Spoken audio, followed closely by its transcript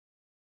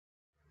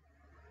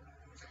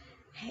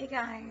Hey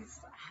guys,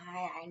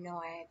 hi. I know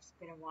it's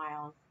been a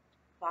while.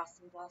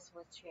 Boston Bless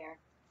Witch here.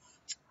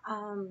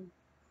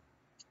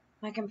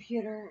 My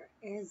computer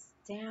is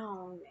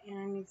down and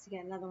I need to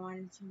get another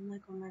one. So I'm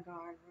like, oh my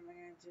god, what am I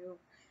gonna do?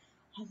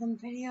 All them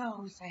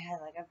videos. I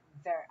had like a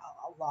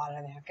lot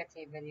of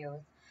Hecate videos,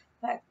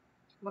 but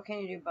what can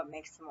you do but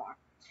make some more?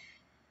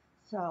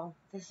 So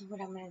this is what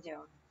I'm gonna do.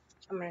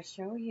 I'm gonna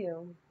show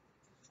you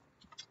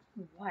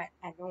what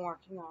I've been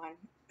working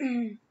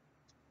on.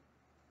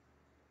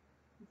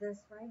 This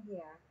right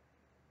here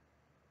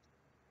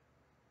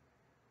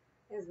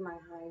is my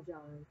High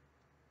John,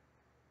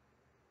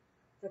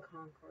 the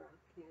Conqueror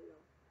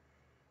candle.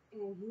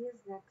 And he is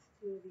next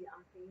to the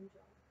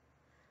Archangel.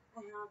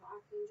 I have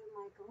Archangel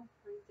Michael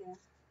right there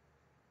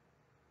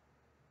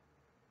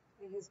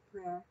in his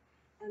prayer.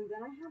 And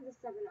then I have the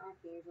 7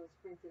 Archangels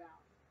printed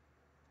out.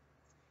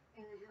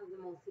 And I have the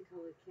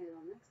multicolored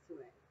candle next to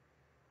it.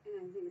 And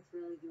I think it's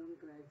really doing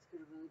good. It's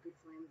got a really good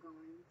flame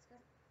going. It's got,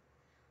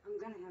 I'm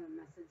going to have a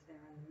message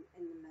there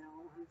in the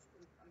middle. I'm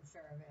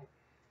sure of it.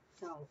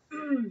 So,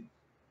 and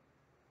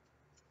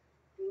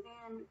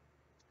then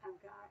I've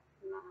got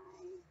my,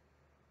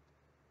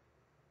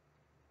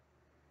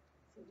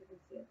 see if you can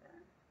see it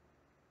there.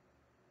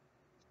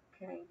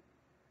 Okay.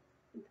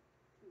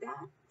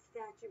 That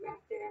statue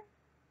back there,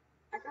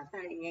 I got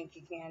that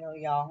Yankee Candle,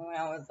 y'all, when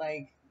I was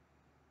like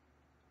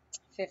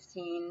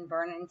 15,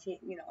 burning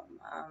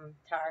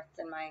tarts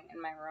in my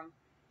room,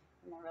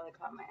 and that really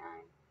caught my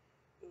eye.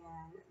 And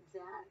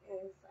that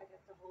is, I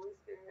got the Holy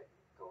Spirit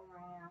going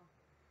right now,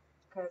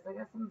 because I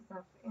got some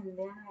stuff, and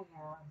then I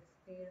have this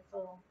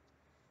beautiful,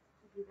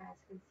 hope you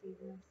guys can see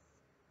this.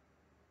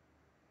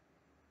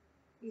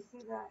 You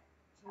see that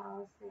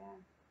chalice there?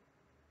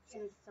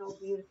 It is so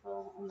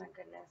beautiful. Oh my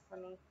goodness,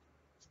 let me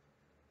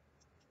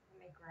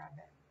grab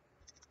it.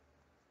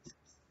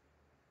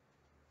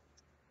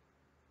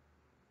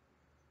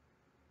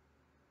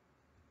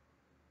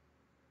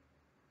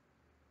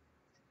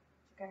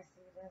 You guys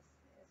see this?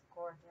 It's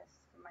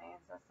gorgeous for my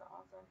ancestor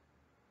altar.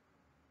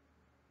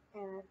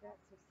 And I've got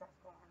some stuff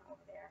going on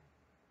over there.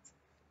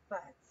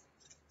 But,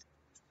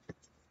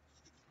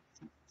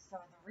 so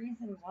the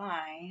reason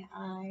why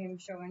I am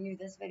showing you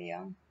this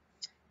video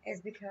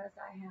is because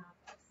I have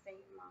a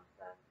Saint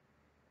Martha,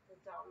 the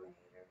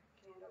Dominator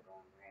candle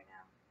going right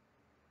now.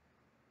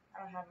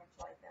 I don't have much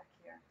light back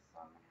here,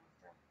 so I'm going to have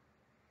to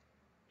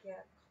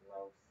get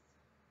close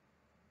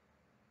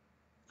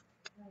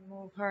and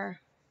move her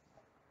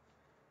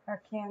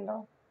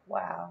candle.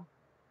 Wow.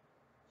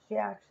 She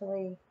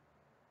actually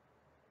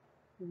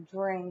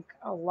drank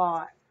a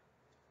lot.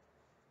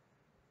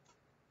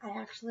 I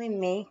actually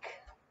make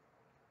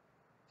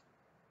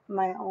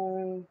my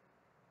own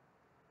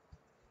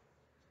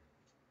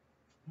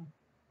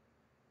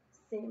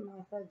Saint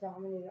Martha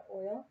Dominator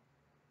oil.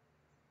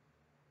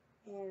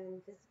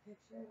 And this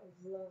picture of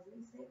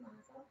lovely Saint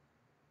Martha.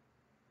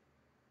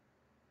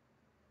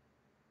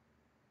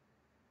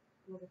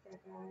 Look at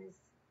that, guys.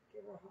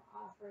 Give her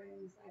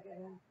offerings. I got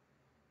a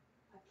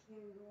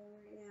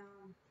candle right now.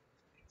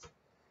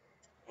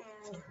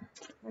 And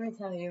let me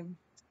tell you,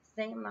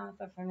 Saint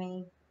Martha for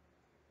me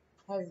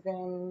has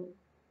been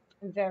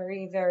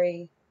very,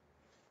 very,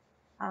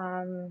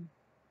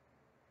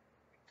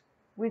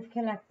 we've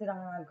connected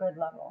on a good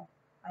level,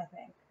 I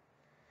think.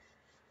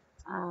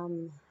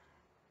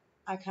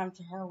 I come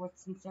to her with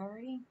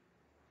sincerity.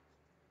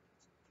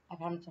 I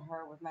come to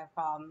her with my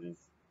problems,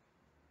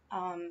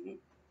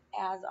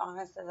 as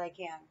honest as I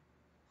can.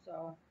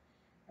 So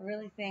I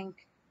really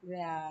think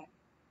that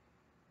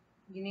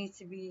you need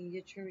to be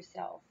your true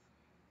self,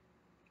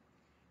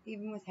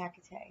 even with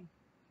Hecate.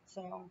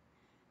 So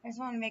I just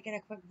want to make it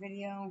a quick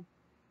video.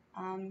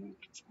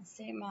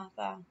 Saint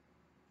Martha,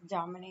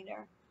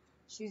 Dominator.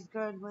 She's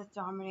good with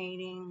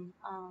dominating.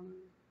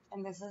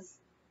 And this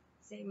is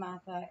Saint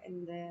Martha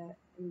in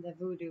the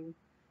voodoo.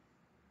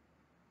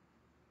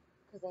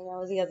 Because I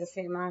know the other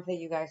Saint Martha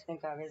you guys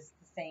think of is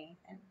the saint,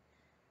 and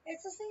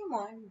it's the same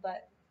one,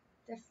 but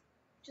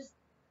just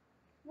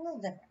a little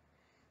different.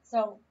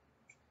 So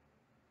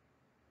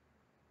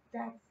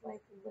that's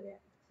like what it.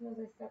 As soon as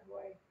I step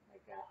away,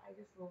 like I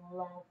just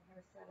love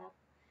her setup,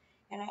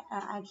 and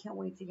I can't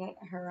wait to get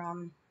her.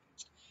 And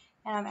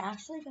I'm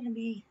actually going to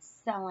be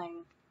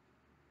selling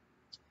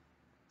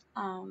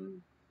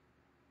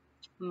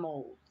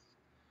molds,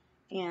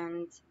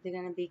 and they're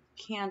going to be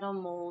candle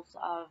molds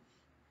of.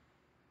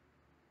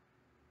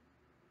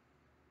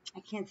 I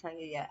can't tell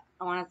you yet.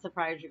 I want to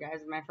surprise you guys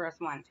with my first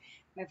one.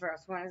 My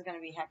first one is going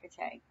to be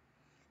Hecate.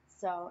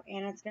 So,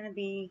 and it's going to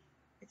be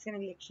a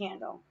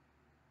candle.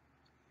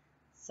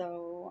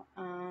 So,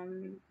 I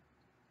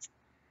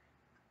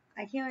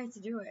can't wait to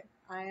do it.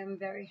 I am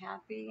very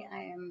happy.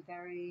 I am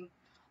very,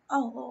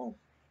 and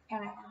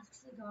I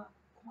actually got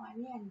Kuan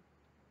Yin.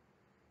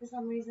 For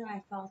some reason,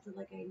 I felt it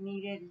like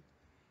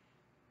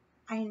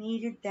I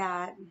needed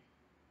that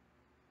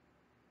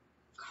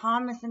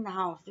calmness in the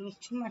house. There was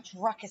too much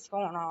ruckus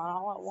going on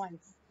all at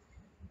once.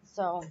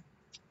 So,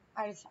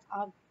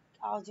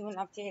 I'll do an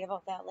update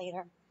about that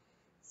later.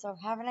 So,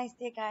 have a nice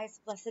day, guys.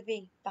 Blessed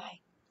be.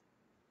 Bye.